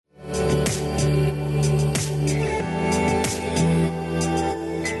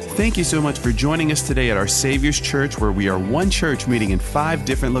Thank you so much for joining us today at our Savior's Church, where we are one church meeting in 5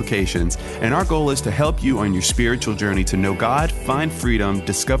 different locations. And our goal is to help you on your spiritual journey to know God, find freedom,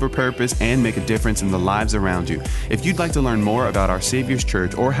 discover purpose, and make a difference in the lives around you. If you'd like to learn more about our Savior's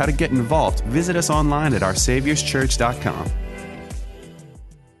Church or how to get involved, visit us online at oursaviorschurch.com.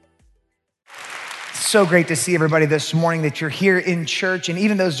 So great to see everybody this morning, that you're here in church, and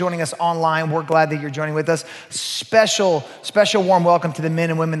even those joining us online, we're glad that you're joining with us. Special warm welcome to the men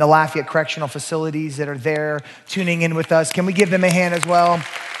and women in the Lafayette Correctional Facilities that are there tuning in with us. Can we give them a hand as well?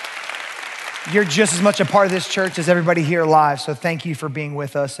 You're just as much a part of this church as everybody here live, so thank you for being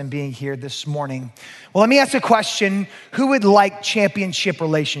with us and being here this morning. Well, let me ask a question. Who would like championship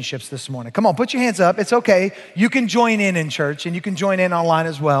relationships this morning? Come on, put your hands up. It's okay. You can join in church, and you can join in online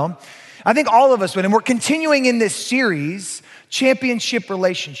as well. I think all of us would, and we're continuing in this series, Championship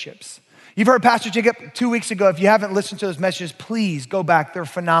Relationships. You've heard Pastor Jacob 2 weeks ago. If you haven't listened to those messages, please go back. They're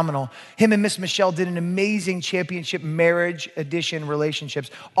phenomenal. Him and Miss Michelle did an amazing championship marriage edition relationships,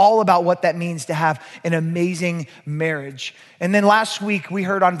 all about what that means to have an amazing marriage. And then last week, we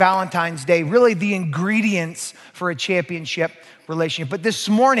heard on Valentine's Day, really the ingredients for a championship relationship. But this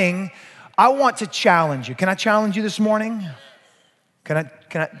morning, I want to challenge you. Can I challenge you this morning? Can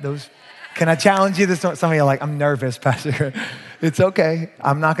I challenge you this morning? Some of you are like, I'm nervous, Pastor. It's okay.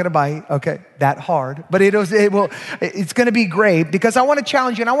 I'm not going to bite. Okay, that hard. But it's going to be great, because I want to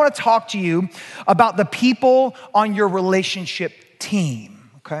challenge you, and I want to talk to you about the people on your relationship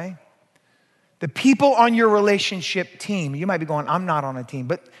team, okay? The people on your relationship team. You might be going, I'm not on a team.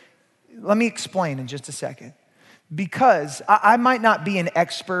 But let me explain in just a second. Because I might not be an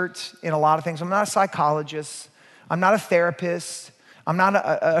expert in a lot of things. I'm not a psychologist. I'm not a therapist. I'm not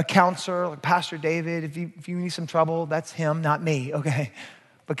a counselor like Pastor David. If you need some trouble, that's him, not me, okay?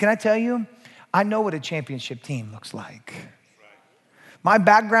 But can I tell you, I know what a championship team looks like. My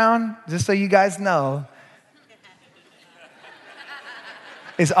background, just so you guys know,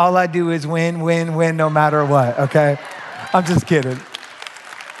 is all I do is win, no matter what, okay? I'm just kidding.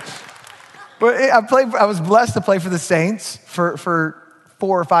 But I was blessed to play for the Saints for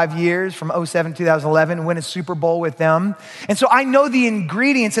 4 or 5 years, from 2007 to 2011, win a Super Bowl with them. And so I know the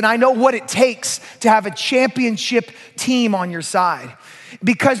ingredients, and I know what it takes to have a championship team on your side.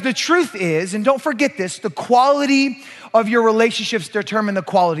 Because the truth is, and don't forget this, the quality of your relationships determine the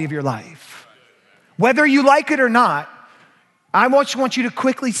quality of your life. Whether you like it or not, I want you to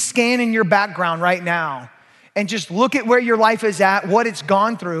quickly scan in your background right now and just look at where your life is at, what it's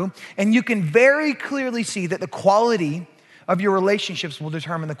gone through, and you can very clearly see that the quality of your relationships will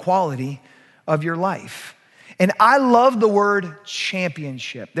determine the quality of your life. And I love the word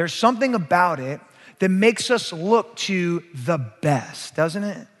championship. There's something about it that makes us look to the best, doesn't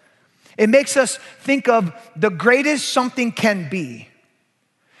it? It makes us think of the greatest something can be.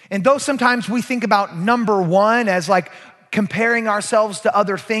 And though sometimes we think about number one as like comparing ourselves to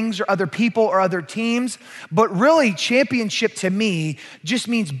other things or other people or other teams, but really championship to me just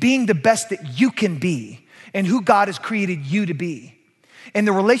means being the best that you can be and who God has created you to be. And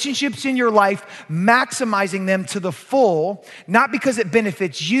the relationships in your life, maximizing them to the full, not because it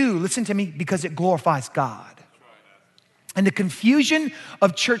benefits you, listen to me, because it glorifies God. And the confusion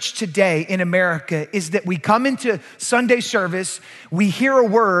of church today in America is that we come into Sunday service, we hear a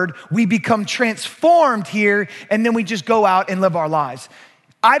word, we become transformed here, and then we just go out and live our lives.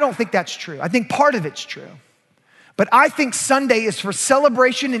 I don't think that's true. I think part of it's true. But I think Sunday is for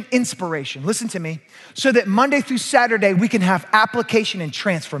celebration and inspiration. Listen to me. So that Monday through Saturday, we can have application and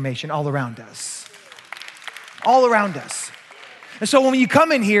transformation all around us. All around us. And so when you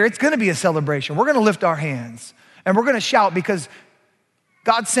come in here, it's going to be a celebration. We're going to lift our hands and we're going to shout, because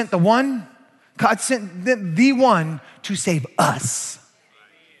God sent the one to save us.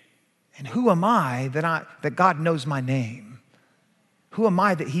 And who am I that God knows my name? Who am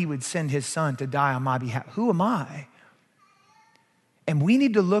I that he would send his son to die on my behalf? Who am I? And we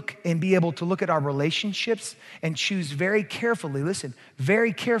need to look and be able to look at our relationships and choose very carefully, listen,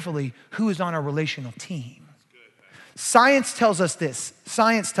 very carefully who is on our relational team. Science tells us this.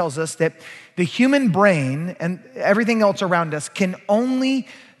 Science tells us that the human brain and everything else around us can only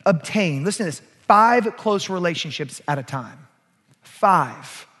obtain, listen to this, 5 close relationships at a time.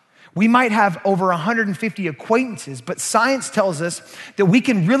 5. We might have over 150 acquaintances, but science tells us that we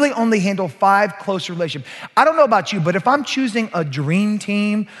can really only handle 5 close relationships. I don't know about you, but if I'm choosing a dream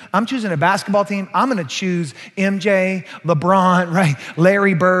team, I'm choosing a basketball team, I'm gonna choose MJ, LeBron, right?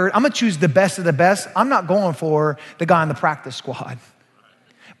 Larry Bird. I'm gonna choose the best of the best. I'm not going for the guy on the practice squad.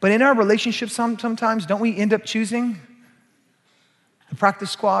 But in our relationships, sometimes don't we end up choosing the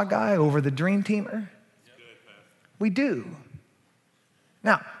practice squad guy over the dream teamer? We do.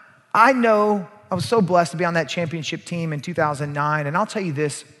 Now, I know I was so blessed to be on that championship team in 2009, and I'll tell you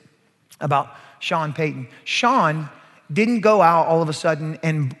this about Sean Payton. Sean didn't go out all of a sudden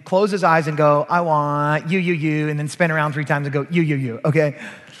and close his eyes and go, I want you, and then spin around 3 times and go, you, okay?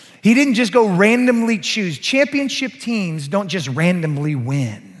 He didn't just go randomly choose. Championship teams don't just randomly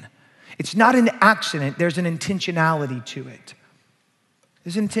win. It's not an accident. There's an intentionality to it.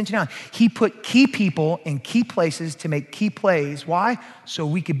 There's an intentionality. He put key people in key places to make key plays. Why? So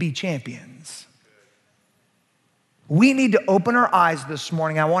we could be champions. We need to open our eyes this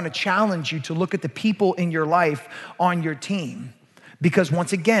morning. I want to challenge you to look at the people in your life on your team. Because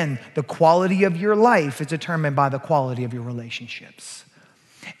once again, the quality of your life is determined by the quality of your relationships.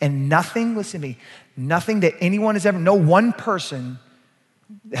 And nothing, listen to me, nothing that anyone has ever, no one person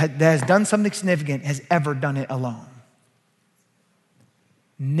that has done something significant has ever done it alone.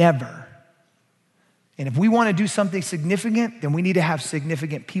 Never. And if we want to do something significant, then we need to have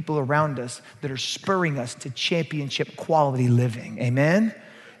significant people around us that are spurring us to championship quality living. Amen?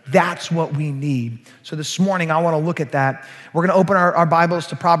 That's what we need. So this morning, I want to look at that. We're going to open our Bibles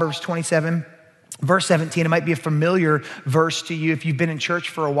to Proverbs 27. Verse 17, it might be a familiar verse to you if you've been in church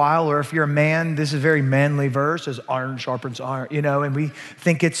for a while, or if you're a man, this is a very manly verse, as iron sharpens iron, and we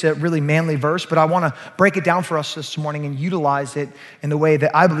think it's a really manly verse, but I want to break it down for us this morning and utilize it in the way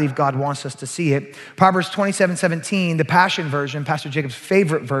that I believe God wants us to see it. Proverbs 27:17, the Passion Version, Pastor Jacob's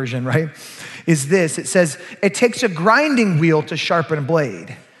favorite version, right, is this. It says, it takes a grinding wheel to sharpen a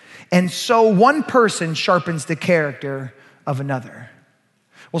blade, and so one person sharpens the character of another.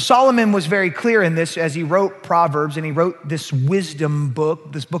 Well, Solomon was very clear in this as he wrote Proverbs, and he wrote this wisdom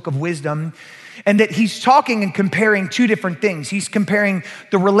book, this book of wisdom, and that he's talking and comparing 2 different things. He's comparing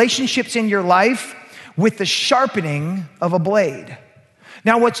the relationships in your life with the sharpening of a blade.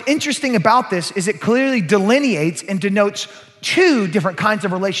 Now, what's interesting about this is it clearly delineates and denotes 2 different kinds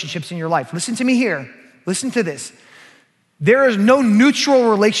of relationships in your life. Listen to me here. Listen to this. There is no neutral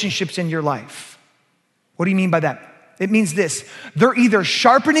relationships in your life. What do you mean by that? It means this, they're either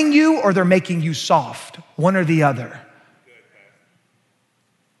sharpening you or they're making you soft, one or the other.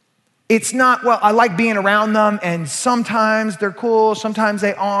 It's not, well, I like being around them, and sometimes they're cool, sometimes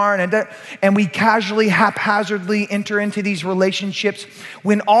they aren't, and we casually, haphazardly enter into these relationships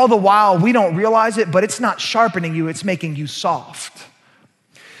when all the while we don't realize it, but it's not sharpening you, it's making you soft.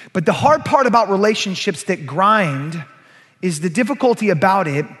 But the hard part about relationships that grind is the difficulty about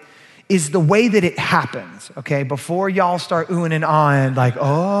it is the way that it happens, okay? Before y'all start oohing and ahhing, like,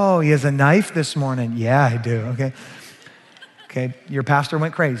 oh, he has a knife this morning. Yeah, I do, okay? Okay, your pastor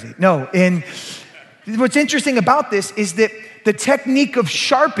went crazy. No, and what's interesting about this is that the technique of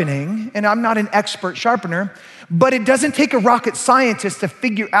sharpening, and I'm not an expert sharpener, but it doesn't take a rocket scientist to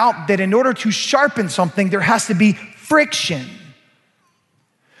figure out that in order to sharpen something, there has to be friction.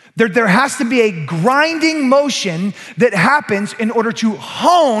 There has to be a grinding motion that happens in order to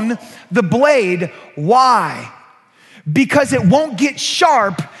hone the blade. Why? Because it won't get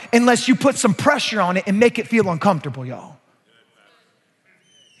sharp unless you put some pressure on it and make it feel uncomfortable, y'all.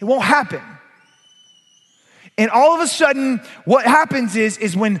 It won't happen. And all of a sudden, what happens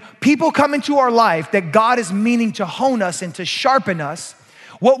is when people come into our life that God is meaning to hone us and to sharpen us,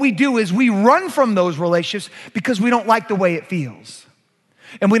 what we do is we run from those relationships because we don't like the way it feels.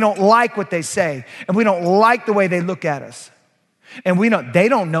 And we don't like what they say. And we don't like the way they look at us. And they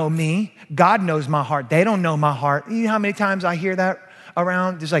don't know me. God knows my heart. They don't know my heart. You know how many times I hear that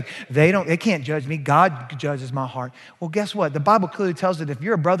around? It's like, they can't judge me. God judges my heart. Well, guess what? The Bible clearly tells that if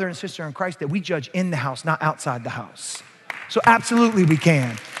you're a brother and sister in Christ, that we judge in the house, not outside the house. So absolutely we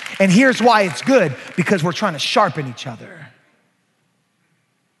can. And here's why it's good, because we're trying to sharpen each other.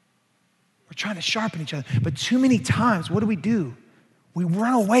 We're trying to sharpen each other. But too many times, what do? We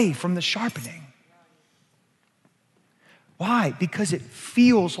run away from the sharpening. Why? Because it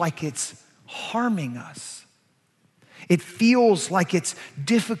feels like it's harming us. It feels like it's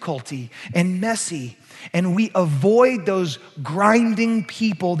difficulty and messy. And we avoid those grinding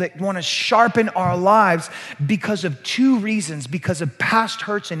people that want to sharpen our lives because of 2 reasons, because of past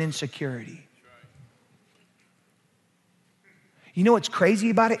hurts and insecurity. You know what's crazy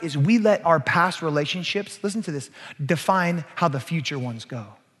about it is we let our past relationships, listen to this, define how the future ones go.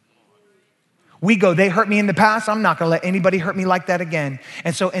 We go, they hurt me in the past, I'm not gonna let anybody hurt me like that again.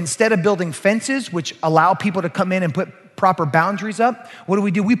 And so instead of building fences, which allow people to come in and put proper boundaries up, what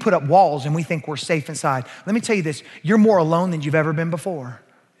do? We put up walls and we think we're safe inside. Let me tell you this, you're more alone than you've ever been before.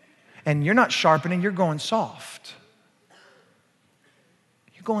 And you're not sharpening, you're going soft.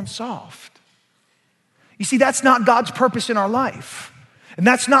 You're going soft. You see, that's not God's purpose in our life. And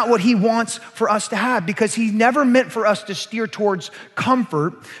that's not what he wants for us to have, because he never meant for us to steer towards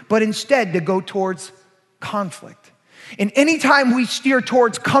comfort, but instead to go towards conflict. And anytime we steer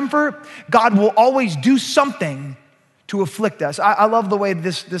towards comfort, God will always do something to afflict us. I love the way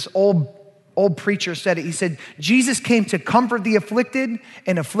this old preacher said it. He said, Jesus came to comfort the afflicted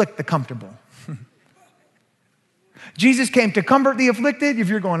and afflict the comfortable. Jesus came to comfort the afflicted. If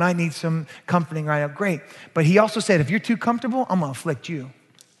you're going, I need some comforting right now, great. But he also said, if you're too comfortable, I'm gonna afflict you.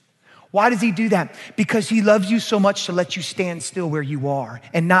 Why does he do that? Because he loves you so much to let you stand still where you are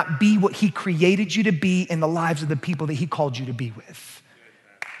and not be what he created you to be in the lives of the people that he called you to be with.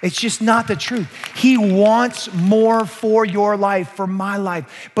 It's just not the truth. He wants more for your life, for my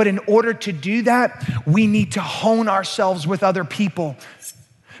life. But in order to do that, we need to hone ourselves with other people.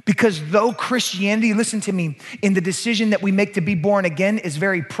 Because though Christianity, listen to me, in the decision that we make to be born again is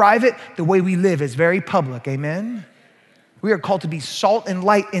very private, the way we live is very public, amen? We are called to be salt and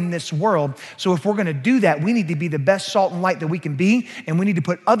light in this world. So if we're gonna do that, we need to be the best salt and light that we can be, and we need to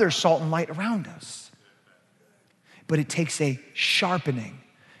put other salt and light around us. But it takes a sharpening,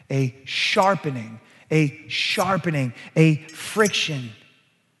 a friction,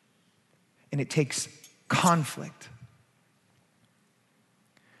 and it takes conflict.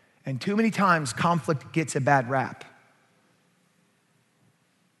 And too many times, conflict gets a bad rap.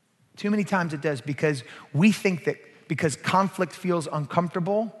 Too many times it does, because we think that because conflict feels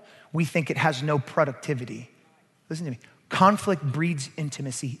uncomfortable, we think it has no productivity. Listen to me. Conflict breeds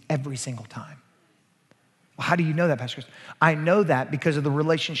intimacy every single time. Well, how do you know that, Pastor Chris? I know that because of the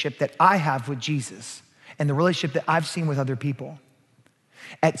relationship that I have with Jesus and the relationship that I've seen with other people.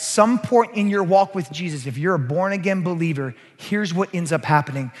 At some point in your walk with Jesus, if you're a born-again believer, here's what ends up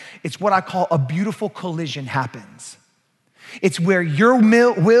happening. It's what I call a beautiful collision happens. It's where your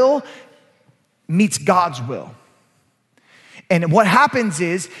will meets God's will. And what happens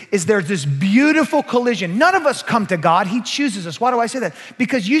is there's this beautiful collision. None of us come to God. He chooses us. Why do I say that?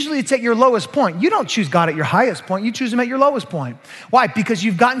 Because usually it's at your lowest point. You don't choose God at your highest point. You choose him at your lowest point. Why? Because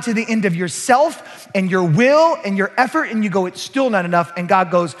you've gotten to the end of yourself and your will and your effort, and you go, it's still not enough. And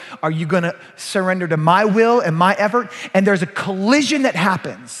God goes, are you going to surrender to my will and my effort? And there's a collision that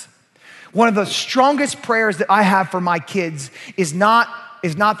happens. One of the strongest prayers that I have for my kids is not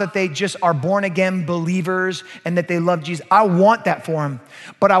that they just are born again believers and that they love Jesus. I want that for them.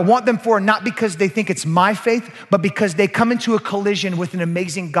 But I want them for not because they think it's my faith, but because they come into a collision with an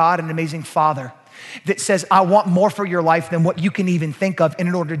amazing God and an amazing Father that says, I want more for your life than what you can even think of. And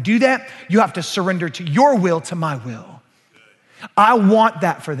in order to do that, you have to surrender to your will to my will. I want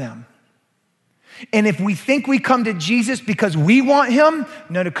that for them. And if we think we come to Jesus because we want him,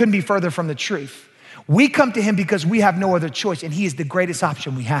 no, it couldn't be further from the truth. We come to him because we have no other choice, and he is the greatest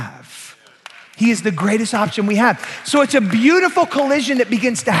option we have. He is the greatest option we have. So it's a beautiful collision that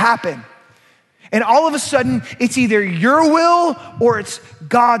begins to happen. And all of a sudden, it's either your will or it's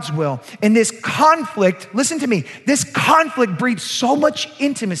God's will. And this conflict, listen to me, this conflict breeds so much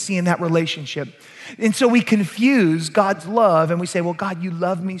intimacy in that relationship. And so we confuse God's love and we say, well, God, you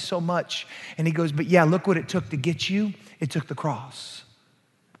love me so much. And he goes, but yeah, look what it took to get you. It took the cross.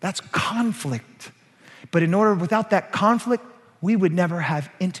 That's conflict. But without that conflict, we would never have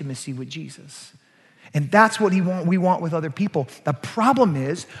intimacy with Jesus. And that's what we want with other people. The problem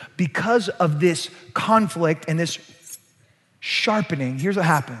is, because of this conflict and this sharpening, here's what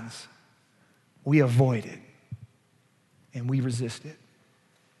happens. We avoid it and we resist it.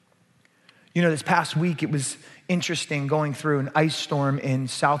 You know, this past week, it was interesting going through an ice storm in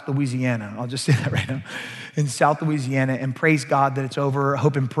South Louisiana. I'll just say that right now. In South Louisiana, and praise God that it's over.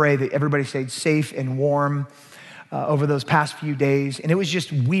 Hope and pray that everybody stayed safe and warm over those past few days. And it was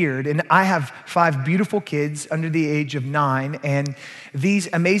just weird. And I have 5 beautiful kids under the age of 9. And these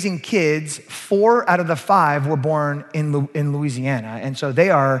amazing kids, 4 out of the 5 were born in Louisiana. And so they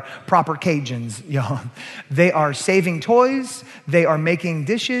are proper Cajuns, y'all. They are saving toys. They are making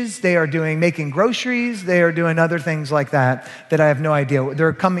dishes. They are making groceries. They are doing other things like that I have no idea.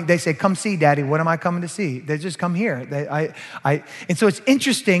 They're coming, they say, come see, Daddy. What am I coming to see? They just come here. And so it's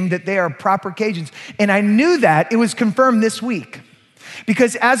interesting that they are proper Cajuns. And I knew that. It was confirmed this week.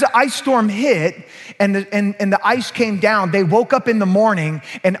 Because as the ice storm hit and the ice came down, they woke up in the morning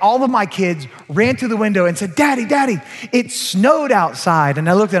and all of my kids ran to the window and said, Daddy, Daddy, it snowed outside. And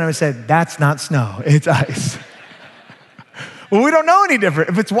I looked at them and said, that's not snow, it's ice. Well, we don't know any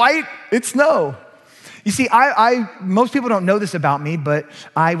different. If it's white, it's snow. You see, most people don't know this about me, but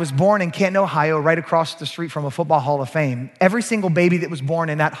I was born in Canton, Ohio, right across the street from a football hall of fame. Every single baby that was born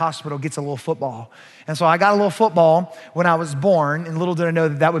in that hospital gets a little football. And so I got a little football when I was born, and little did I know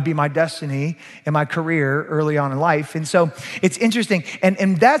that that would be my destiny and my career early on in life. And so it's interesting,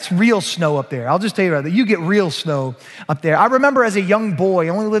 and that's real snow up there. I'll just tell you about that. You get real snow up there. I remember as a young boy, I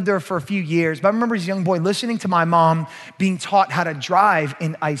only lived there for a few years, but I remember as a young boy listening to my mom being taught how to drive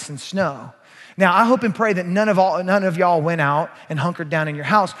in ice and snow. Now, I hope and pray that none of y'all went out and hunkered down in your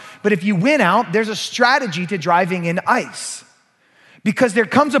house. But if you went out, there's a strategy to driving in ice. Because there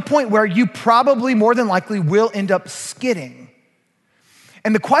comes a point where you probably, more than likely, will end up skidding.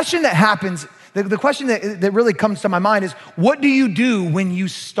 And the question that happens, the question that really comes to my mind is, what do you do when you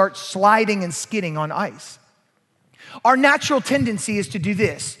start sliding and skidding on ice? Our natural tendency is to do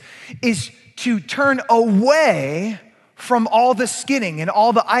this, is to turn away from all the skidding and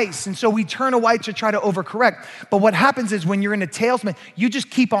all the ice. And so we turn away to try to overcorrect. But what happens is when you're in a tailspin, you just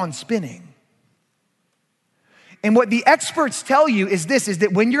keep on spinning. And what the experts tell you is this, is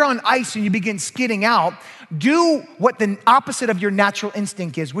that when you're on ice and you begin skidding out, do what the opposite of your natural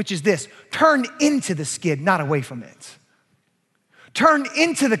instinct is, which is this: turn into the skid, not away from it. Turn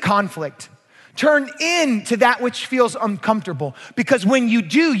into the conflict. Turn into that which feels uncomfortable. Because when you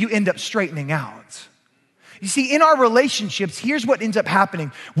do, you end up straightening out. You see, in our relationships, here's what ends up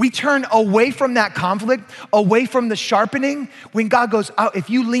happening. We turn away from that conflict, away from the sharpening, when God goes, oh,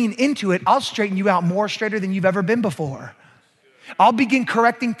 if you lean into it, I'll straighten you out more straighter than you've ever been before. I'll begin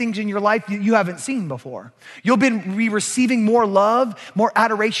correcting things in your life that you haven't seen before. You'll be receiving more love, more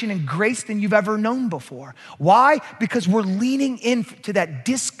adoration and grace than you've ever known before. Why? Because we're leaning into that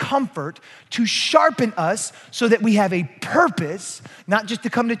discomfort to sharpen us so that we have a purpose, not just to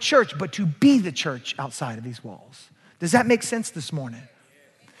come to church, but to be the church outside of these walls. Does that make sense this morning?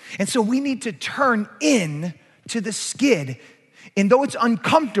 And so we need to turn in to the skid. And though it's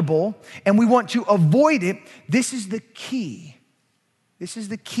uncomfortable and we want to avoid it, this is the key. This is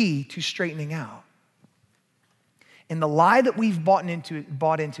the key to straightening out. And the lie that we've bought into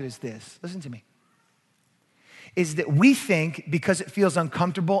is this. Listen to me. Is that we think because it feels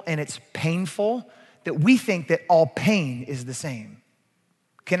uncomfortable and it's painful, that we think that all pain is the same.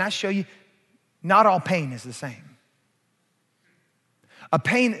 Can I show you? Not all pain is the same. A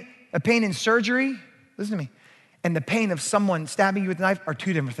pain in surgery, listen to me, and the pain of someone stabbing you with a knife are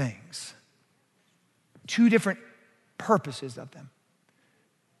two different things. Two different purposes of them.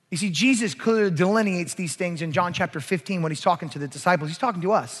 You see, Jesus clearly delineates these things in John chapter 15 when he's talking to the disciples. He's talking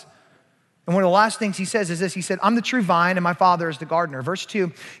to us. And one of the last things he says is this. He said, I'm the true vine and my Father is the gardener. Verse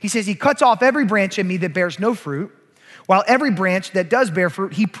 2, he says, he cuts off every branch in me that bears no fruit, while every branch that does bear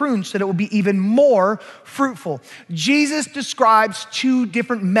fruit, he prunes so that it will be even more fruitful. Jesus describes two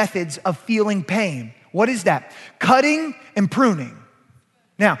different methods of feeling pain. What is that? Cutting and pruning.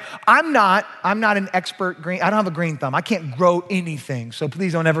 Now, I'm not an expert I don't have a green thumb. I can't grow anything. So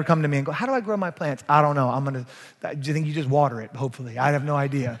please don't ever come to me and go, how do I grow my plants? I don't know. Do you think you just water it? Hopefully. I have no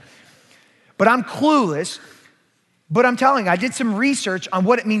idea. But I'm clueless. But I'm telling you, I did some research on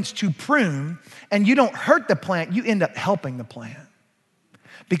what it means to prune, and you don't hurt the plant, you end up helping the plant.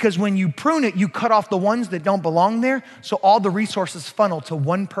 Because when you prune it, you cut off the ones that don't belong there, so all the resources funnel to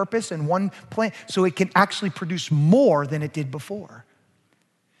one purpose and one plant, so it can actually produce more than it did before.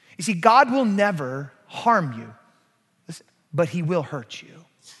 You see, God will never harm you, but he will hurt you.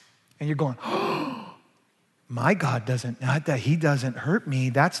 And you're going, oh, my God doesn't, not that he doesn't hurt me.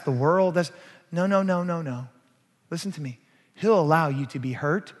 That's the world. No. Listen to me. He'll allow you to be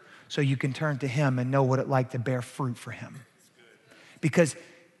hurt so you can turn to him and know what it's like to bear fruit for him. Because,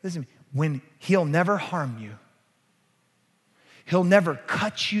 listen, when he'll never harm you, he'll never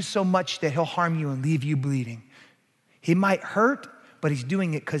cut you so much that he'll harm you and leave you bleeding. He might hurt, but he's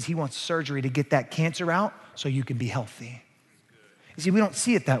doing it because he wants surgery to get that cancer out so you can be healthy. You see, we don't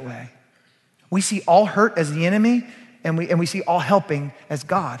see it that way. We see all hurt as the enemy, and we see all helping as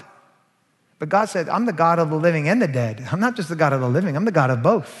God. But God said, I'm the God of the living and the dead. I'm not just the God of the living, I'm the God of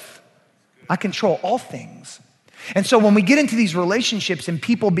both. I control all things. And so when we get into these relationships and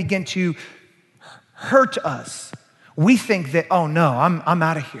people begin to hurt us, we think that, oh no, I'm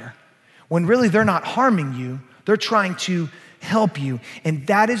out of here. When really they're not harming you, they're trying to help you. And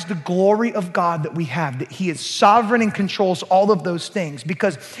that is the glory of God that we have, that he is sovereign and controls all of those things.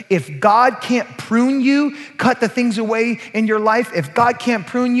 Because if God can't prune you, cut the things away in your life, if God can't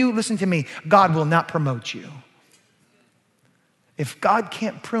prune you, listen to me, God will not promote you. If God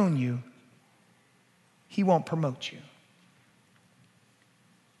can't prune you, he won't promote you.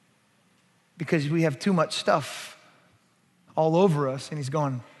 Because we have too much stuff all over us, and he's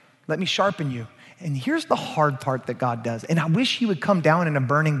going, let me sharpen you. And here's the hard part that God does. And I wish he would come down in a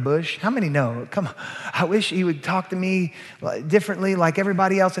burning bush. How many know? Come on. I wish he would talk to me differently like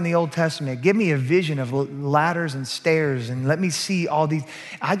everybody else in the Old Testament. Give me a vision of ladders and stairs and let me see all these.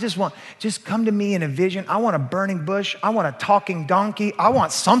 Just come to me in a vision. I want a burning bush. I want a talking donkey. I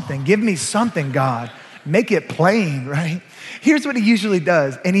want something. Give me something, God. Make it plain, right? Here's what he usually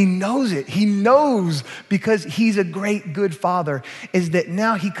does, and he knows it. He knows because he's a great, good father, is that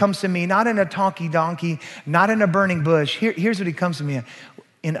now he comes to me, not in a talky donkey, not in a burning bush. Here's what he comes to me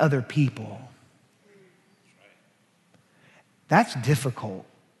in other people. That's difficult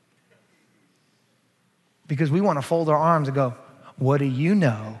because we want to fold our arms and go, what do you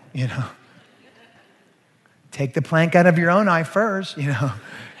know? Take the plank out of your own eye first,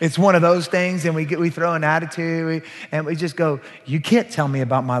 It's one of those things, and we throw an attitude, and we just go, you can't tell me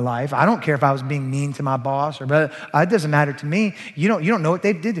about my life. I don't care if I was being mean to my boss, but it doesn't matter to me. You don't know what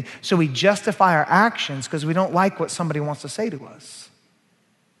they did. So we justify our actions because we don't like what somebody wants to say to us.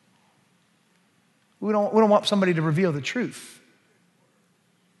 We don't want somebody to reveal the truth.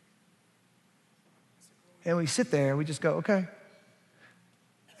 And we sit there, and we just go, okay.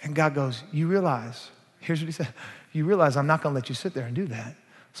 And God goes, you realize, here's what he said, you realize I'm not going to let you sit there and do that.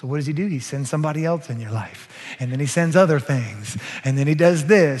 So what does he do? He sends somebody else in your life. And then he sends other things. And then he does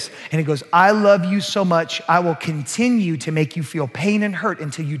this. And he goes, I love you so much, I will continue to make you feel pain and hurt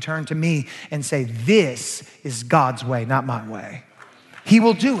until you turn to me and say, this is God's way, not my way. He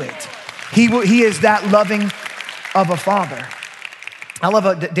will do it. He is that loving of a father. I love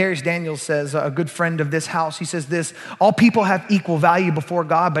what Darius Daniels says, a good friend of this house. He says this, all people have equal value before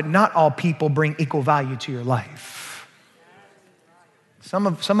God, but not all people bring equal value to your life. Some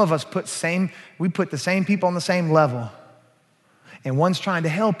of us put the same people on the same level. And one's trying to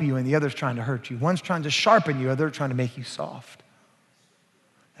help you and the other's trying to hurt you. One's trying to sharpen you, the other trying to make you soft.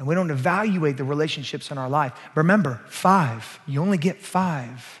 And we don't evaluate the relationships in our life. Remember, 5. You only get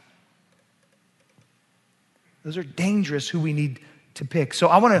 5. Those are dangerous who we need to pick. So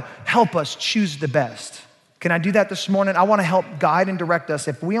I want to help us choose the best. Can I do that this morning? I want to help guide and direct us.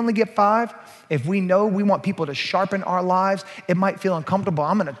 If we only get 5, if we know we want people to sharpen our lives, it might feel uncomfortable.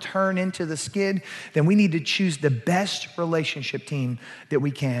 I'm going to turn into the skid. Then we need to choose the best relationship team that we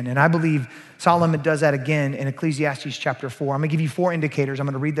can. And I believe Solomon does that again in Ecclesiastes chapter 4. I'm going to give you 4 indicators. I'm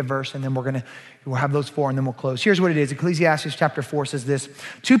going to read the verse and then we'll have those 4 and then we'll close. Here's what it is. Ecclesiastes chapter 4 says this,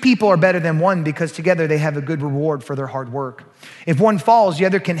 2 people are better than one because together they have a good reward for their hard work. If one falls, the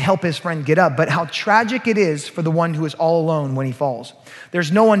other can help his friend get up. But how tragic it is for the one who is all alone when he falls.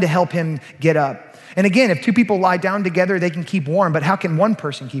 There's no one to help him get up. And again, if 2 people lie down together, they can keep warm. But how can one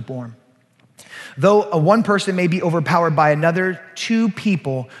person keep warm? Though one person may be overpowered by another, 2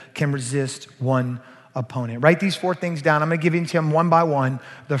 people can resist one opponent. Write these 4 things down. I'm going to give you to them one by one.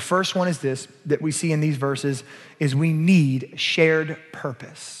 The first one is this, that we see in these verses, is we need shared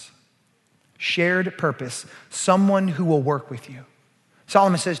purpose. Shared purpose. Someone who will work with you.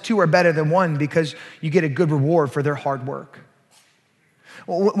 Solomon says 2 are better than 1 because you get a good reward for their hard work.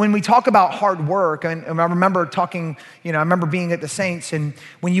 When we talk about hard work, and I remember talking, I remember being at the Saints, and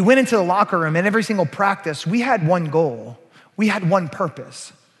when you went into the locker room in every single practice, we had one goal. We had one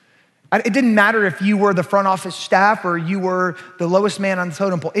purpose. It didn't matter if you were the front office staff or you were the lowest man on the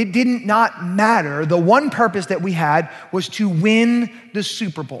totem pole. It didn't not matter. The one purpose that we had was to win the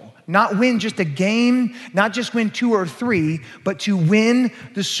Super Bowl. Not win just a game, not just win 2 or 3, but to win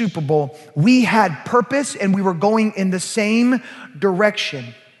the Super Bowl. We had purpose and we were going in the same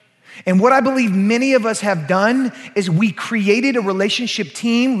direction. And what I believe many of us have done is we created a relationship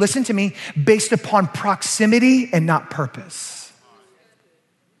team, listen to me, based upon proximity and not purpose.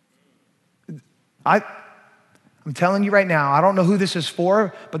 I'm telling you right now, I don't know who this is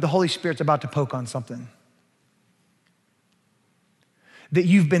for, but the Holy Spirit's about to poke on something. That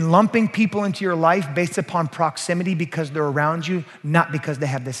you've been lumping people into your life based upon proximity because they're around you, not because they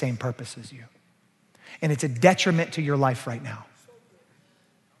have the same purpose as you. And it's a detriment to your life right now.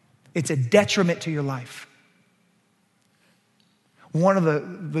 It's a detriment to your life. One of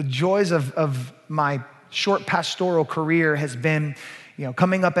the joys of my short pastoral career has been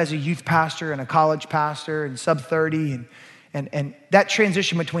coming up as a youth pastor and a college pastor and sub 30 and that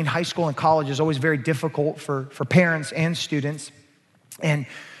transition between high school and college is always very difficult for parents and students. And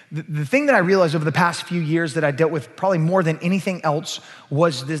the thing that I realized over the past few years that I dealt with probably more than anything else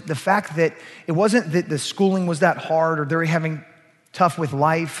was the fact that it wasn't that the schooling was that hard or they're having tough with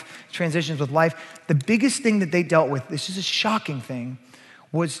life, transitions with life. The biggest thing that they dealt with, this is a shocking thing,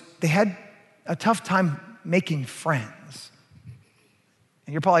 was they had a tough time making friends.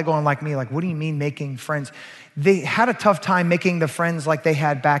 And you're probably going like me, like, what do you mean making friends? They had a tough time making the friends like they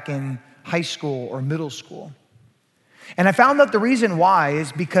had back in high school or middle school. And I found that the reason why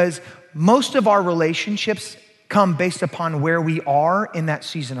is because most of our relationships come based upon where we are in that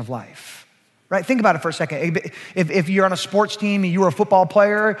season of life. Right? Think about it for a second. If you're on a sports team and you were a football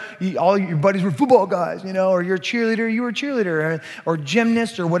player, all your buddies were football guys, or you're a cheerleader, you were a cheerleader, or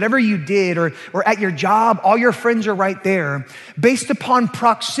gymnast, or whatever you did, or at your job, all your friends are right there. Based upon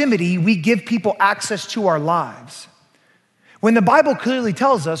proximity, we give people access to our lives. When the Bible clearly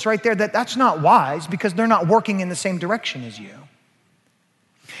tells us right there that that's not wise because they're not working in the same direction as you.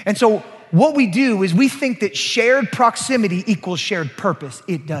 And so what we do is we think that shared proximity equals shared purpose.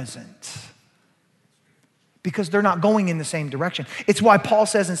 It doesn't. Because they're not going in the same direction. It's why Paul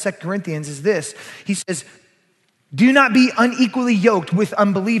says in 2 Corinthians is this. He says, do not be unequally yoked with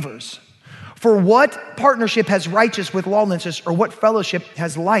unbelievers. For what partnership has righteous with lawlessness, or what fellowship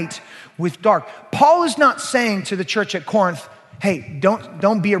has light with dark? Paul is not saying to the church at Corinth, hey,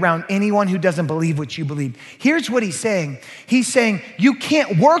 don't be around anyone who doesn't believe what you believe. Here's what he's saying. He's saying you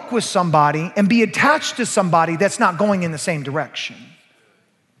can't work with somebody and be attached to somebody that's not going in the same direction.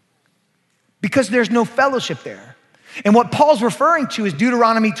 Because there's no fellowship there. And what Paul's referring to is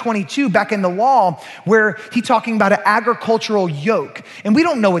Deuteronomy 22 back in the law, where he's talking about an agricultural yoke. And we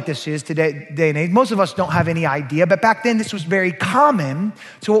don't know what this is today and age. Most of us don't have any idea, but back then this was very common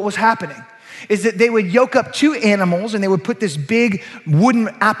to what was happening. Is that they would yoke up two animals and they would put this big wooden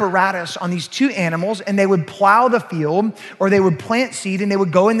apparatus on these two animals and they would plow the field or they would plant seed and they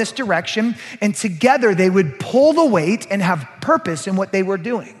would go in this direction and together they would pull the weight and have purpose in what they were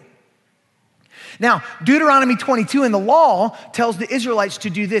doing. Now, Deuteronomy 22 in the law tells the Israelites to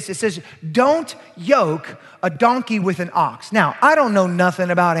do this. It says, don't yoke a donkey with an ox. Now, I don't know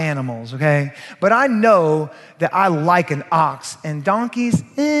nothing about animals, okay? But I know that I like an ox. And donkeys,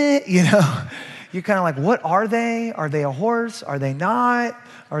 you're kind of like, what are they? Are they a horse? Are they not?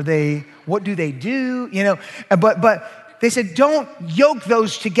 What do they do? But they said, don't yoke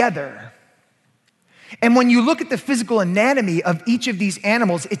those together. And when you look at the physical anatomy of each of these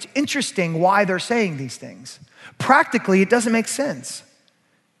animals, it's interesting why they're saying these things. Practically, it doesn't make sense.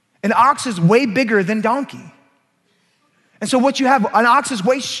 An ox is way bigger than donkey. And so what you have, an ox is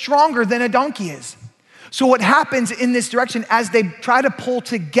way stronger than a donkey is. So what happens in this direction, as they try to pull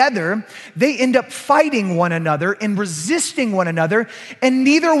together, they end up fighting one another and resisting one another, and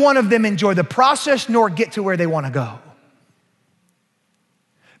neither one of them enjoy the process nor get to where they want to go.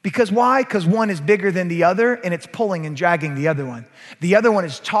 Because why? Because one is bigger than the other and it's pulling and dragging the other one. The other one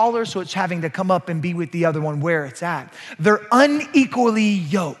is taller, so it's having to come up and be with the other one where it's at. They're unequally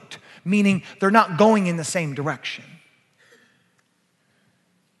yoked, meaning they're not going in the same direction.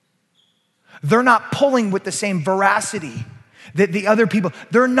 They're not pulling with the same veracity that the other people,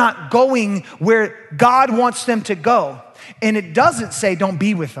 they're not going where God wants them to go. And it doesn't say don't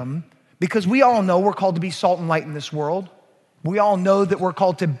be with them, because we all know we're called to be salt and light in this world. We all know that we're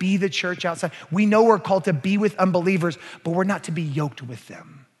called to be the church outside. We know we're called to be with unbelievers, but we're not to be yoked with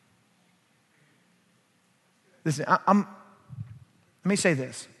them. Listen, let me say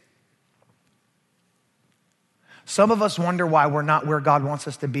this. Some of us wonder why we're not where God wants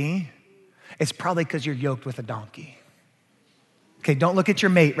us to be. It's probably because you're yoked with a donkey. Okay, don't look at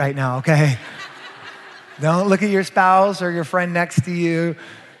your mate right now, okay? Don't look at your spouse or your friend next to you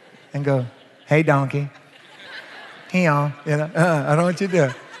and go, hey, donkey. I don't know what you do.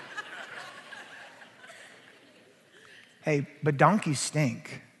 Hey, but donkeys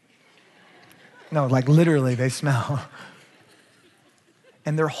stink. No, like literally they smell.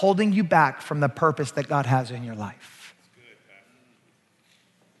 And they're holding you back from the purpose that God has in your life.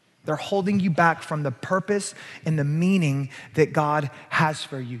 They're holding you back from the purpose and the meaning that God has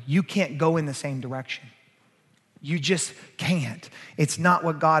for you. You can't go in the same direction. You just can't. It's not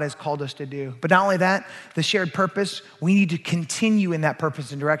what God has called us to do. But not only that, the shared purpose, we need to continue in that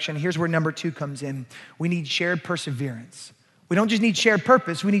purpose and direction. Here's where number 2 comes in. We need shared perseverance. We don't just need shared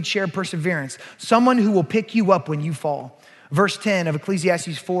purpose, we need shared perseverance. Someone who will pick you up when you fall. Verse 10 of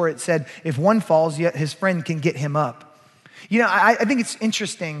Ecclesiastes 4, it said, if one falls, yet his friend can get him up. I think it's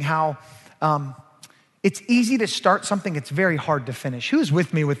interesting how it's easy to start something, it's very hard to finish. Who's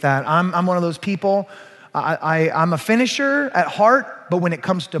with me with that? I'm one of those people. I'm a finisher at heart, but when it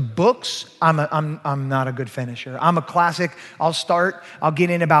comes to books, I'm not a good finisher. I'm a classic. I'll get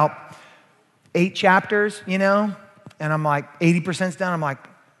in about 8 chapters, and I'm like 80% done. I'm like,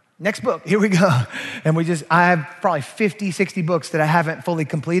 next book, here we go. And I have probably 50, 60 books that I haven't fully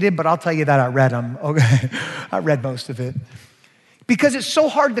completed, but I'll tell you that I read them, okay? I read most of it. Because it's so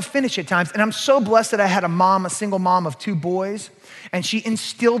hard to finish at times. And I'm so blessed that I had a single mom of 2 boys. And she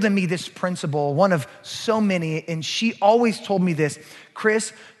instilled in me this principle, one of so many. And she always told me this,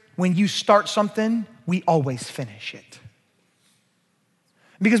 Chris, when you start something, we always finish it.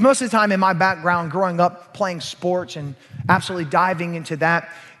 Because most of the time in my background, growing up playing sports and absolutely diving into that,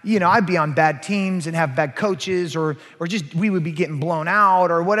 I'd be on bad teams and have bad coaches or just we would be getting blown out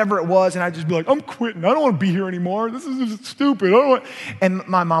or whatever it was. And I'd just be like, I'm quitting. I don't want to be here anymore. This is just stupid. I don't want. And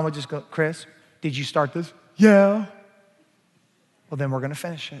my mom would just go, Chris, did you start this? Yeah. Well, then we're going to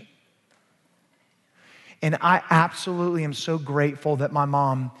finish it. And I absolutely am so grateful that my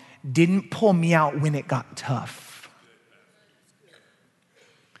mom didn't pull me out when it got tough.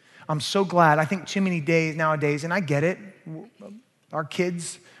 I'm so glad. I think too many days nowadays, and I get it, our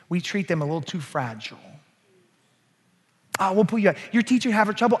kids, we treat them a little too fragile. Oh, we'll pull you out. Your teacher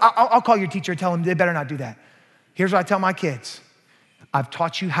having trouble? I'll call your teacher and tell them they better not do that. Here's what I tell my kids. I've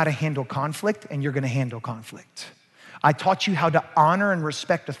taught you how to handle conflict, and you're going to handle conflict. I taught you how to honor and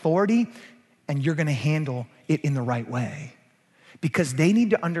respect authority, and you're going to handle it in the right way. Because they need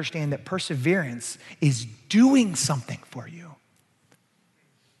to understand that perseverance is doing something for you.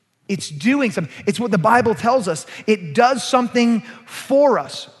 It's doing something. It's what the Bible tells us. It does something for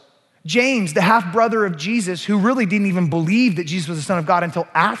us. James, the half-brother of Jesus, who really didn't even believe that Jesus was the Son of God until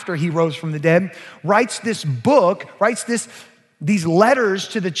after he rose from the dead, writes this book, these letters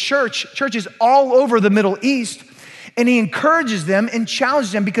to the churches all over the Middle East, and he encourages them and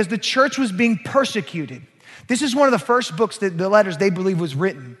challenges them because the church was being persecuted. This is one of the first books that the letters they believe was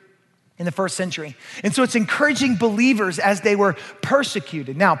written in the first century. And so it's encouraging believers as they were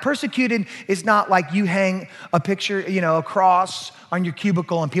persecuted. Now, persecuted is not like you hang a picture, a cross on your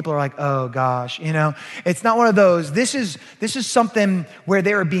cubicle and people are like, oh gosh, It's not one of those. This is something where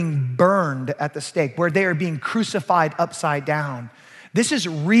they are being burned at the stake, where they are being crucified upside down. This is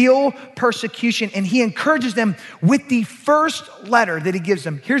real persecution, and he encourages them with the first letter that he gives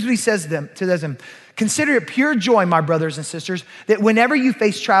them. Here's what he says to them. Consider it pure joy, my brothers and sisters, that whenever you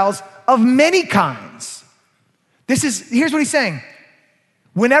face trials of many kinds, here's what he's saying.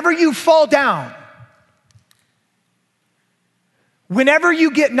 Whenever you fall down, whenever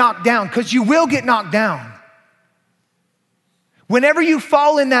you get knocked down, because you will get knocked down, whenever you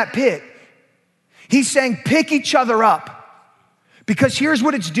fall in that pit, he's saying pick each other up. Because here's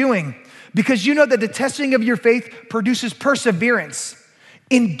what it's doing. Because you know that the testing of your faith produces perseverance,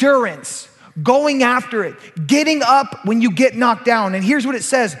 endurance, going after it, getting up when you get knocked down. And here's what it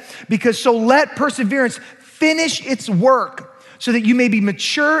says, because so let perseverance finish its work so that you may be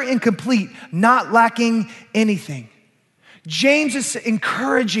mature and complete, not lacking anything. James is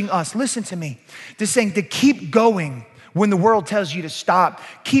encouraging us, listen to me, to saying to keep going when the world tells you to stop.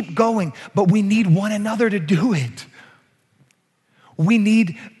 Keep going, but we need one another to do it. We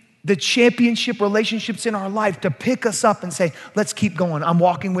need the championship relationships in our life to pick us up and say, let's keep going. I'm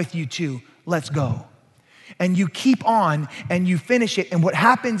walking with you too. Let's go. And you keep on and you finish it. And what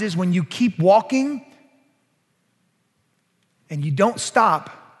happens is when you keep walking and you don't stop,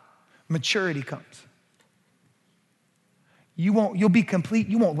 maturity comes. You'll be complete.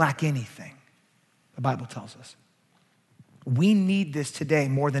 You won't lack anything, the Bible tells us. We need this today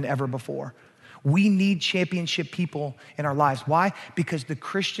more than ever before. We need championship people in our lives. Why? Because the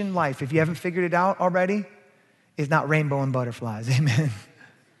Christian life, if you haven't figured it out already, is not rainbow and butterflies. Amen.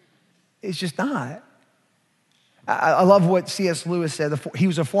 It's just not. I love what C.S. Lewis said. He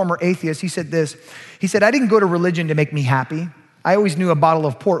was a former atheist. He said this. He said, I didn't go to religion to make me happy. I always knew a bottle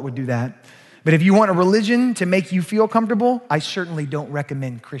of port would do that. But if you want a religion to make you feel comfortable, I certainly don't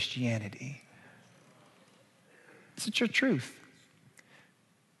recommend Christianity. It's the truth.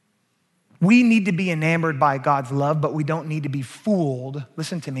 We need to be enamored by God's love, but we don't need to be fooled,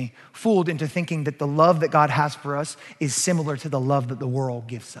 listen to me, fooled into thinking that the love that God has for us is similar to the love that the world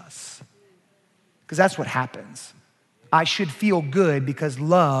gives us. Because that's what happens. I should feel good because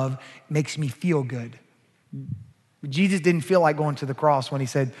love makes me feel good. Jesus didn't feel like going to the cross when he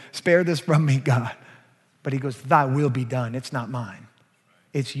said, spare this from me, God. But he goes, thy will be done. It's not mine.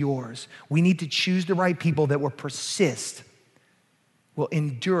 It's yours. We need to choose the right people that will persist, will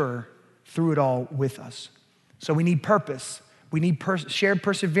endure through it all with us. So we need purpose. We need shared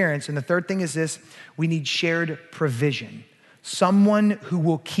perseverance. And the third thing is this, we need shared provision. Someone who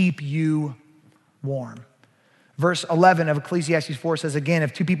will keep you warm. Verse 11 of Ecclesiastes 4 says, again,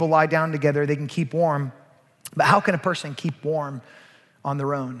 if two people lie down together, they can keep warm. But how can a person keep warm on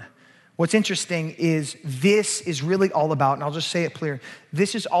their own? What's interesting is this is really all about, and I'll just say it clear,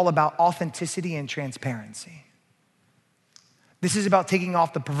 this is all about authenticity and transparency. This is about taking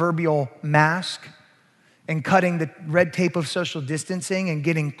off the proverbial mask and cutting the red tape of social distancing and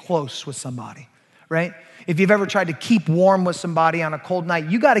getting close with somebody, right? If you've ever tried to keep warm with somebody on a cold night,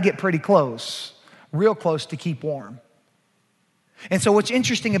 you got to get pretty close, real close to keep warm. And so what's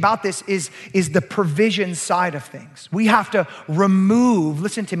interesting about this is the provision side of things. We have to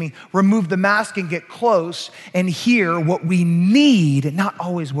listen to me, remove the mask and get close and hear what we need, not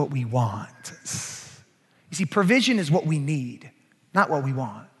always what we want. You see, provision is what we need, not what we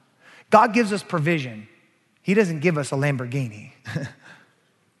want. God gives us provision. He doesn't give us a Lamborghini.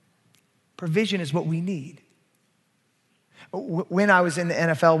 Provision is what we need. When I was in the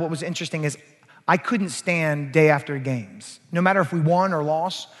NFL, what was interesting is I couldn't stand day after games. No matter if we won or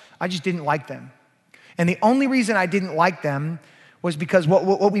lost, I just didn't like them. And the only reason I didn't like them was because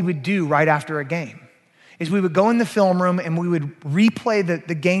what we would do right after a game is we would go in the film room and we would replay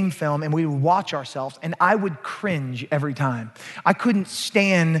the game film and we would watch ourselves, and I would cringe every time. I couldn't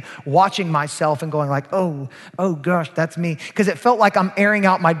stand watching myself and going like, oh gosh, that's me. Because it felt like I'm airing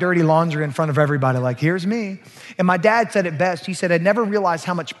out my dirty laundry in front of everybody, like, here's me. And my dad said it best. He said, I never realized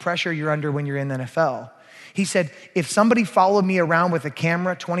how much pressure you're under when you're in the NFL. He said, if somebody followed me around with a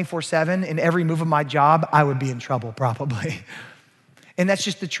camera 24/7 in every move of my job, I would be in trouble probably. And that's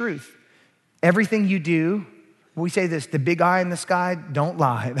just the truth. Everything you do, we say this, the big eye in the sky, don't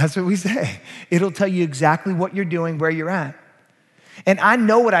lie. That's what we say. It'll tell you exactly what you're doing, where you're at. And I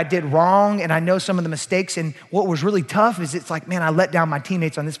know what I did wrong, and I know some of the mistakes, and what was really tough is it's like, man, I let down my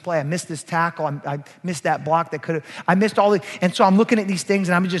teammates on this play. I missed this tackle. I missed that block I missed all the, and so I'm looking at these things,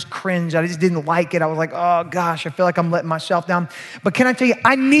 and I'm just cringe. I just didn't like it. I was like, oh gosh, I feel like I'm letting myself down. But can I tell you,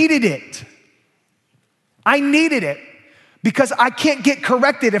 I needed it. I needed it. Because I can't get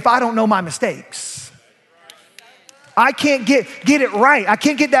corrected if I don't know my mistakes. I can't get it right. I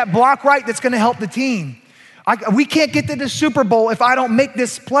can't get that block right that's gonna help the team. We can't get to the Super Bowl if I don't make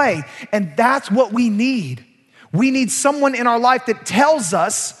this play. And that's what we need. We need someone in our life that tells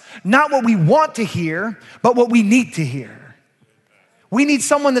us not what we want to hear, but what we need to hear. We need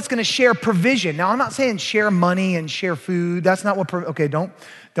someone that's gonna share provision. Now, I'm not saying share money and share food. That's not what, okay, don't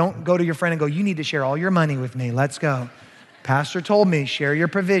go to your friend and go, you need to share all your money with me. Let's go. Pastor told me, share your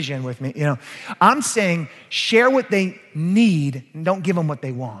provision with me. I'm saying share what they need and don't give them what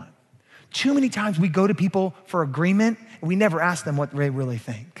they want. Too many times we go to people for agreement and we never ask them what they really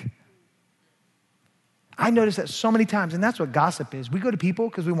think. I notice that so many times, and that's what gossip is. We go to people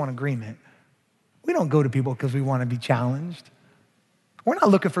because we want agreement. We don't go to people because we want to be challenged. We're not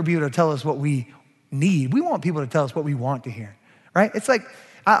looking for people to tell us what we need. We want people to tell us what we want to hear, right? It's like,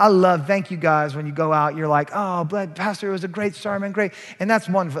 I love, thank you guys, when you go out, you're like, oh, Pastor, it was a great sermon, great. And that's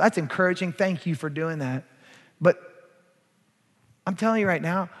wonderful. That's encouraging. Thank you for doing that. But I'm telling you right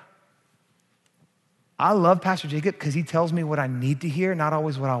now, I love Pastor Jacob because he tells me what I need to hear, not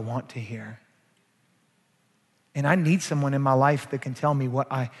always what I want to hear. And I need someone in my life that can tell me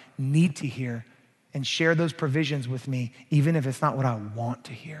what I need to hear and share those provisions with me, even if it's not what I want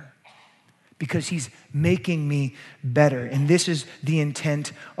to hear. Because he's making me better. And this is the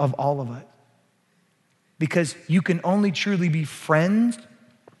intent of all of it. Because you can only truly be friends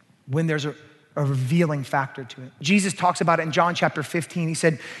when there's a revealing factor to it. Jesus talks about it in John chapter 15. He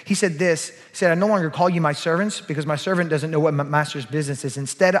said, I no longer call you my servants because my servant doesn't know what my master's business is.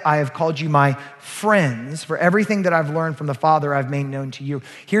 Instead, I have called you my friends, for everything that I've learned from the Father I've made known to you.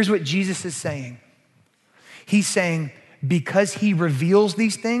 Here's what Jesus is saying. He's saying, because he reveals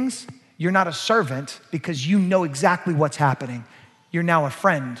these things, you're not a servant because you know exactly what's happening. You're now a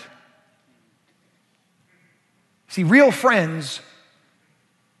friend. See, real friends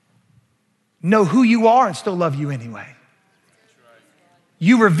know who you are and still love you anyway.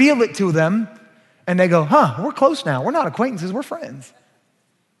 You reveal it to them and they go, we're close now. We're not acquaintances, we're friends.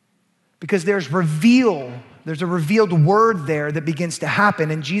 Because there's a revealed word there that begins to happen.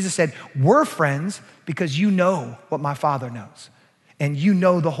 And Jesus said, we're friends because you know what my Father knows. And you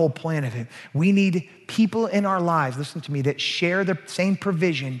know the whole plan of it. We need people in our lives, listen to me, that share the same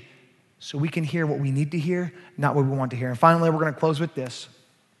provision so we can hear what we need to hear, not what we want to hear. And finally, we're gonna close with this.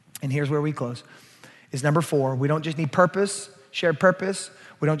 And here's where we close. Is number 4, we don't just need purpose, shared purpose.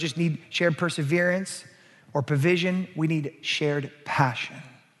 We don't just need shared perseverance or provision. We need shared passion.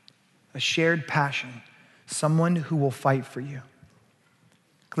 A shared passion. Someone who will fight for you.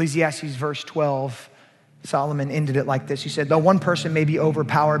 Ecclesiastes verse 12, Solomon ended it like this. He said, though one person may be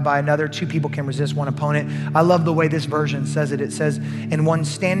overpowered by another, 2 people can resist one opponent. I love the way this version says it. It says, and one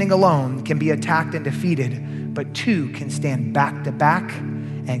standing alone can be attacked and defeated, but 2 can stand back to back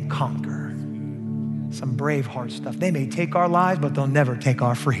and conquer. Some Braveheart stuff. They may take our lives, but they'll never take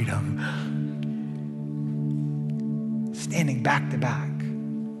our freedom. Standing back to back.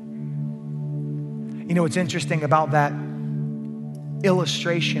 You know what's interesting about that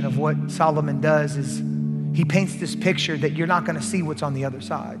illustration of what Solomon does is he paints this picture that you're not going to see what's on the other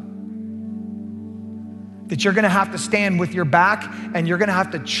side. that you're gonna have to stand with your back and you're gonna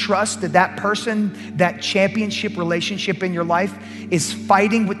have to trust that that person, that championship relationship in your life is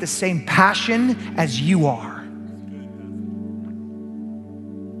fighting with the same passion as you are.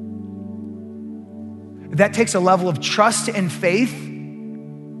 That takes a level of trust and faith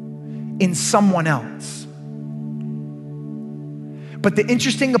in someone else. But the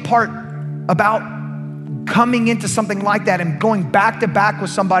interesting part about coming into something like that and going back to back with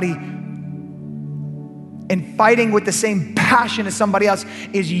somebody and fighting with the same passion as somebody else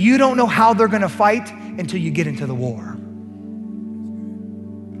is you don't know how they're gonna fight until you get into the war.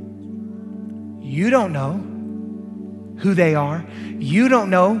 You don't know who they are. You don't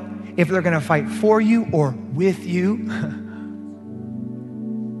know if they're gonna fight for you or with you.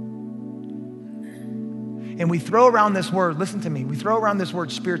 And we throw around this word, listen to me, we throw around this word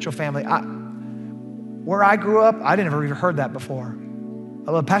spiritual family. Where I grew up, I didn't ever even heard that before. I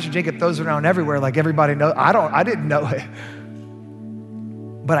love Pastor Jacob throws it around everywhere like everybody knows. I didn't know it.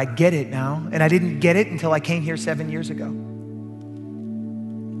 But I get it now. And I didn't get it until I came here 7 years ago.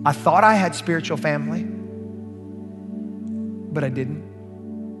 I thought I had spiritual family, but I didn't.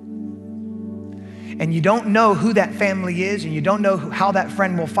 And you don't know who that family is, and you don't know how that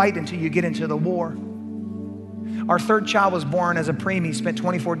friend will fight until you get into the war. Our third child was born as a preemie, spent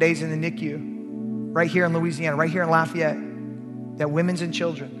 24 days in the NICU, right here in Louisiana, right here in Lafayette, that women's and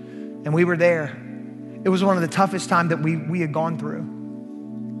children. And we were there. It was one of the toughest times that we had gone through.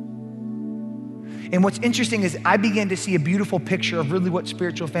 And what's interesting is I began to see a beautiful picture of really what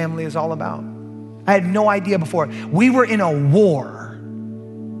spiritual family is all about. I had no idea before. We were in a war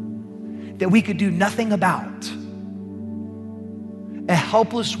that we could do nothing about. A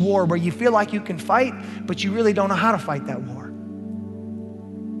helpless war where you feel like you can fight, but you really don't know how to fight that war.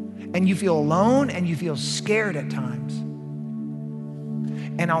 And you feel alone and you feel scared at times.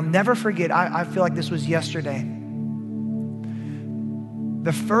 And I'll never forget, I feel like this was yesterday.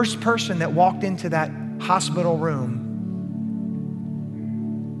 The first person that walked into that hospital room,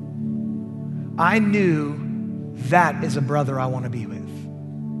 I knew that is a brother I want to be with.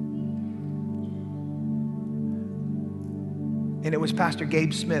 And it was Pastor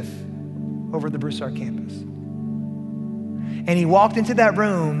Gabe Smith over at the Broussard campus. And he walked into that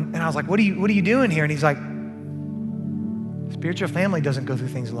room and I was like, what are you doing here? And he's like, spiritual family doesn't go through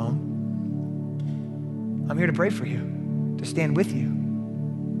things alone. I'm here to pray for you, to stand with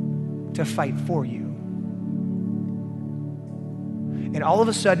you, to fight for you. And all of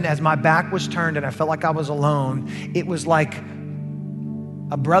a sudden, as my back was turned and I felt like I was alone, it was like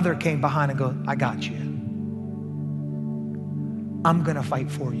a brother came behind and goes, I got you. I'm gonna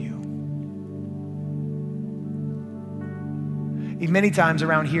fight for you. Many times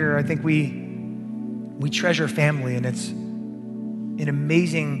around here, I think we treasure family, and it's an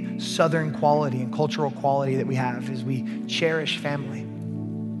amazing Southern quality and cultural quality that we have is we cherish family.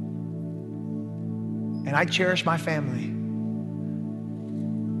 And I cherish my family.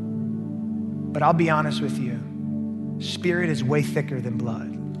 But I'll be honest with you, spirit is way thicker than blood.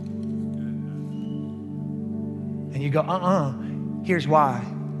 And you go, here's why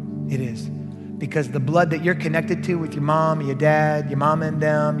it is. Because the blood that you're connected to with your mom, your dad, your mama and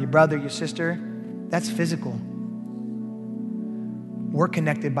them, your brother, your sister, that's physical. We're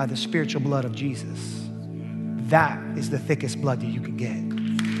connected by the spiritual blood of Jesus. That is the thickest blood that you can get.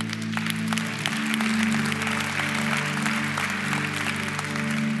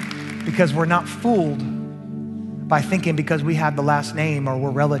 Because we're not fooled by thinking because we have the last name or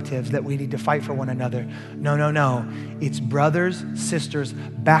we're relatives that we need to fight for one another. No. It's brothers, sisters,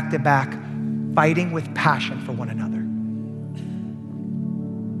 back to back, fighting with passion for one another.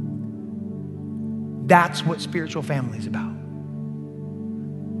 That's what spiritual family is about.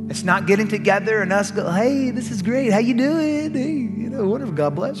 It's not getting together and us go, hey, this is great. How you doing? Hey, wonderful.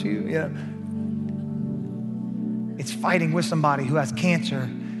 God bless you. It's fighting with somebody who has cancer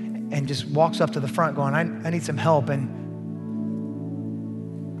and just walks up to the front going, I need some help. And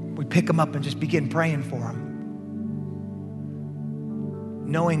we pick them up and just begin praying for them.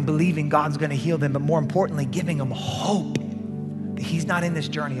 Knowing, believing God's gonna heal them, but more importantly, giving them hope that he's not in this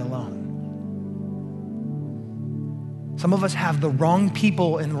journey alone. Some of us have the wrong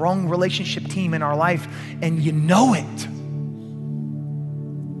people and wrong relationship team in our life, and you know it.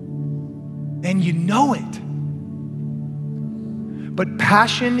 And you know it. But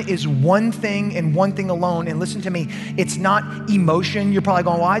passion is one thing and one thing alone. And listen to me, it's not emotion. You're probably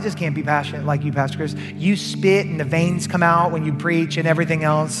going, well, I just can't be passionate like you, Pastor Chris. You spit and the veins come out when you preach and everything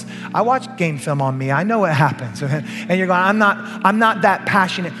else. I watched game film on me. I know what happens. And you're going, I'm not that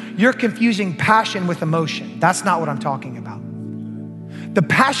passionate. You're confusing passion with emotion. That's not what I'm talking about. The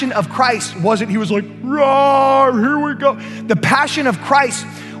passion of Christ wasn't, he was like, "Roar, here we go." The passion of Christ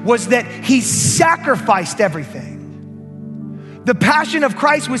was that he sacrificed everything. The passion of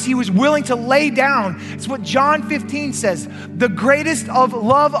Christ was he was willing to lay down. It's what John 15 says. The greatest of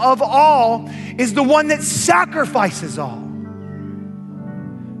love of all is the one that sacrifices all.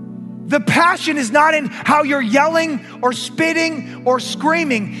 The passion is not in how you're yelling or spitting or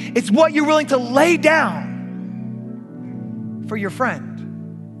screaming. It's what you're willing to lay down for your friend.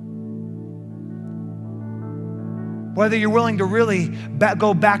 Whether you're willing to really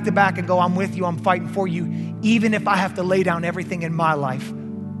go back to back and go, "I'm with you, I'm fighting for you, even if I have to lay down everything in my life,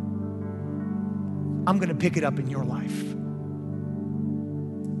 I'm gonna pick it up in your life."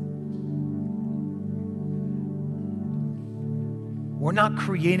 We're not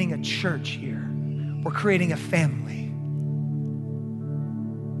creating a church here. We're creating a family.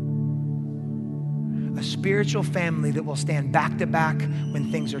 A spiritual family that will stand back to back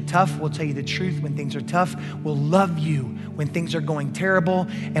when things are tough, will tell you the truth when things are tough, will love you when things are going terrible,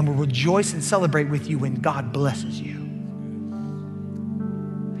 and will rejoice and celebrate with you when God blesses you.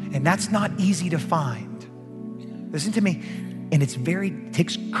 And that's not easy to find. Listen to me. And it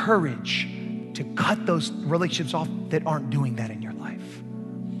takes courage to cut those relationships off that aren't doing that in your life.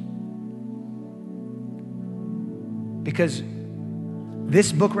 Because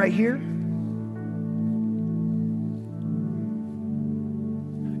this book right here,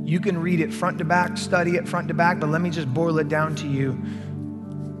 you can read it front to back, study it front to back, but let me just boil it down to you.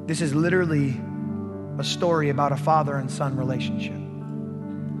 This is literally a story about a father and son relationship.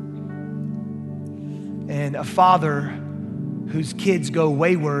 And a father whose kids go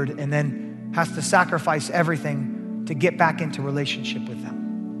wayward and then has to sacrifice everything to get back into relationship with them.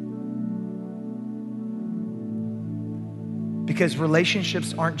 Because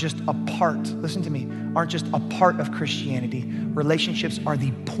relationships aren't just a part, listen to me, aren't just a part of Christianity. Relationships are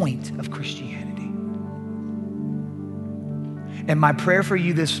the point of Christianity. And my prayer for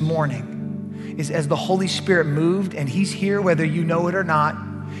you this morning is, as the Holy Spirit moved, and he's here whether you know it or not,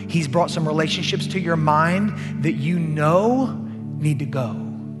 he's brought some relationships to your mind that you know need to go.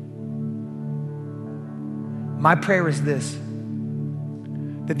 My prayer is this,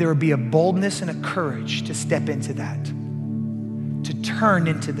 that there would be a boldness and a courage to step into that, to turn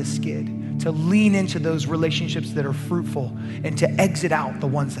into the skid, to lean into those relationships that are fruitful, and to exit out the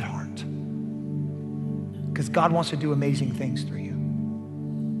ones that aren't. Because God wants to do amazing things through you.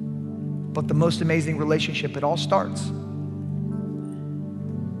 But the most amazing relationship, it all starts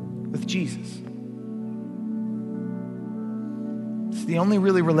with Jesus. It's the only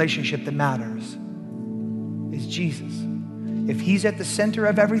really relationship that matters is Jesus. If he's at the center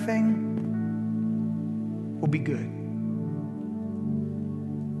of everything, we'll be good.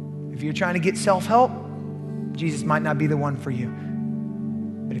 If you're trying to get self-help, Jesus might not be the one for you.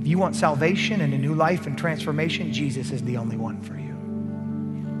 But if you want salvation and a new life and transformation, Jesus is the only one for you.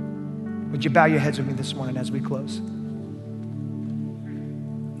 Would you bow your heads with me this morning as we close?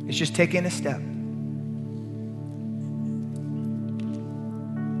 It's just taking a step.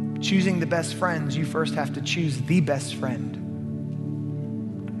 Choosing the best friends, you first have to choose the best friend.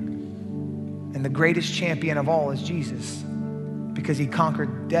 And the greatest champion of all is Jesus, because he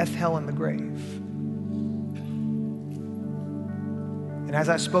conquered death, hell, and the grave. And as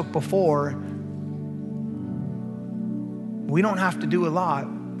I spoke before, we don't have to do a lot,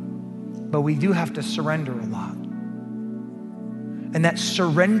 but we do have to surrender a lot. And that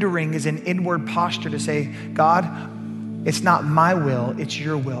surrendering is an inward posture to say, God, it's not my will, it's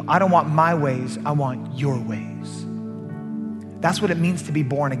your will. I don't want my ways, I want your ways. That's what it means to be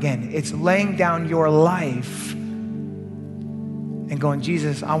born again. It's laying down your life and going,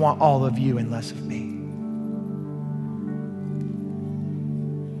 Jesus, I want all of you and less of me.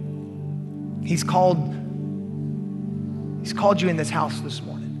 He's called you in this house this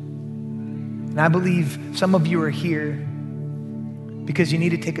morning. And I believe some of you are here because you need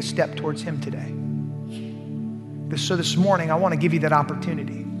to take a step towards him today. So this morning, I want to give you that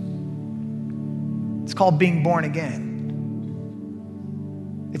opportunity. It's called being born again.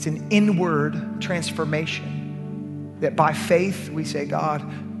 It's an inward transformation that by faith we say, God,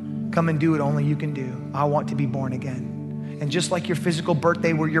 come and do what only you can do. I want to be born again. And just like your physical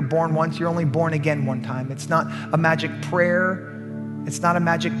birthday where you're born once, you're only born again one time. It's not a magic prayer. It's not a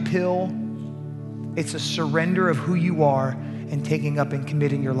magic pill. It's a surrender of who you are and taking up and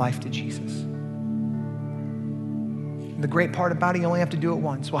committing your life to Jesus. And the great part about it, you only have to do it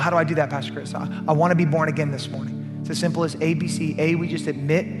once. Well, how do I do that, Pastor Chris? I want to be born again this morning. It's as simple as ABC. A, we just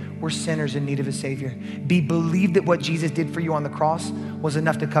admit we're sinners in need of a Savior. B, believe that what Jesus did for you on the cross was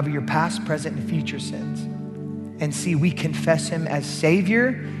enough to cover your past, present, and future sins. and see we confess him as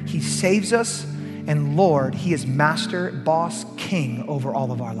Savior. He saves us, and Lord, he is master, boss, king over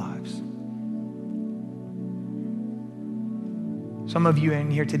all of our lives. Some of you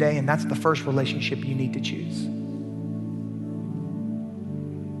in here today, and that's the first relationship you need to choose.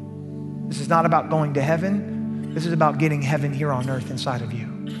 This is not about going to heaven. This is about getting heaven here on earth inside of you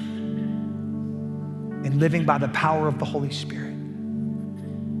and living by the power of the Holy Spirit.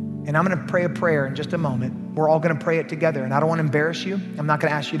 And I'm gonna pray a prayer in just a moment. We're all gonna pray it together, and I don't wanna embarrass you. I'm not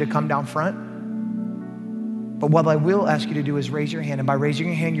gonna ask you to come down front. But what I will ask you to do is raise your hand, and by raising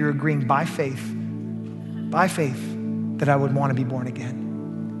your hand, you're agreeing by faith, that I would wanna be born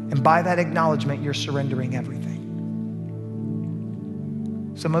again. And by that acknowledgement, you're surrendering everything.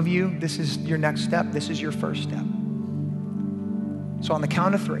 Some of you, this is your next step. This is your first step. So on the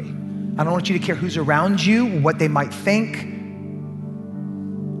count of 3, I don't want you to care who's around you, what they might think.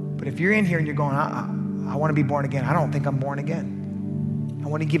 But if you're in here and you're going, I want to be born again. I don't think I'm born again. I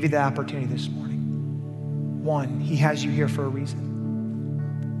want to give you the opportunity this morning. 1, he has you here for a reason.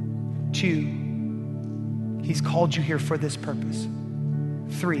 2, he's called you here for this purpose.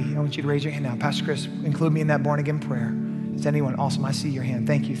 3, I want you to raise your hand now. Pastor Chris, include me in that born again prayer. Is anyone? Awesome, I see your hand.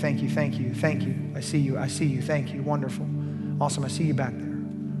 Thank you, thank you, thank you, thank you. I see you, thank you, wonderful. Awesome, I see you back there.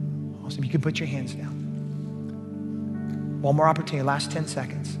 Awesome, you can put your hands down. One more opportunity, last 10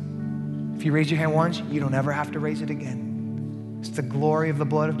 seconds. If you raise your hand once, you don't ever have to raise it again. It's the glory of the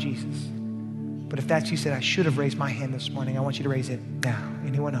blood of Jesus. But if that's you, said, I should have raised my hand this morning, I want you to raise it now.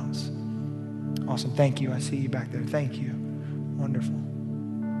 Anyone else? Awesome, thank you, I see you back there. Thank you, wonderful.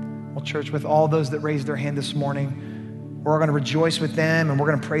 Well, church, with all those that raised their hand this morning, we're gonna rejoice with them and we're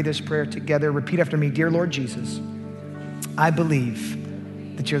gonna pray this prayer together. Repeat after me. Dear Lord Jesus, I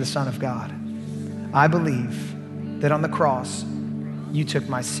believe that you're the Son of God. I believe that on the cross, you took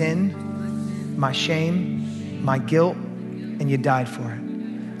my sin, my shame, my guilt, and you died for it.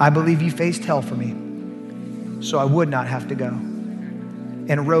 I believe you faced hell for me so I would not have to go,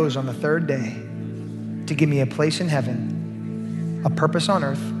 and rose on the 3rd day to give me a place in heaven, a purpose on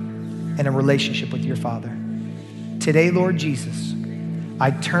earth, and a relationship with your Father. Today, Lord Jesus,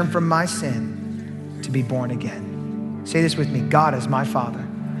 I turn from my sin to be born again. Say this with me. God is my Father.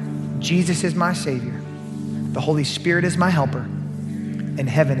 Jesus is my Savior. The Holy Spirit is my helper. And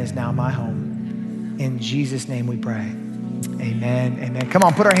heaven is now my home. In Jesus' name we pray. Amen, amen. Come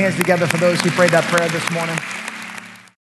on, put our hands together for those who prayed that prayer this morning.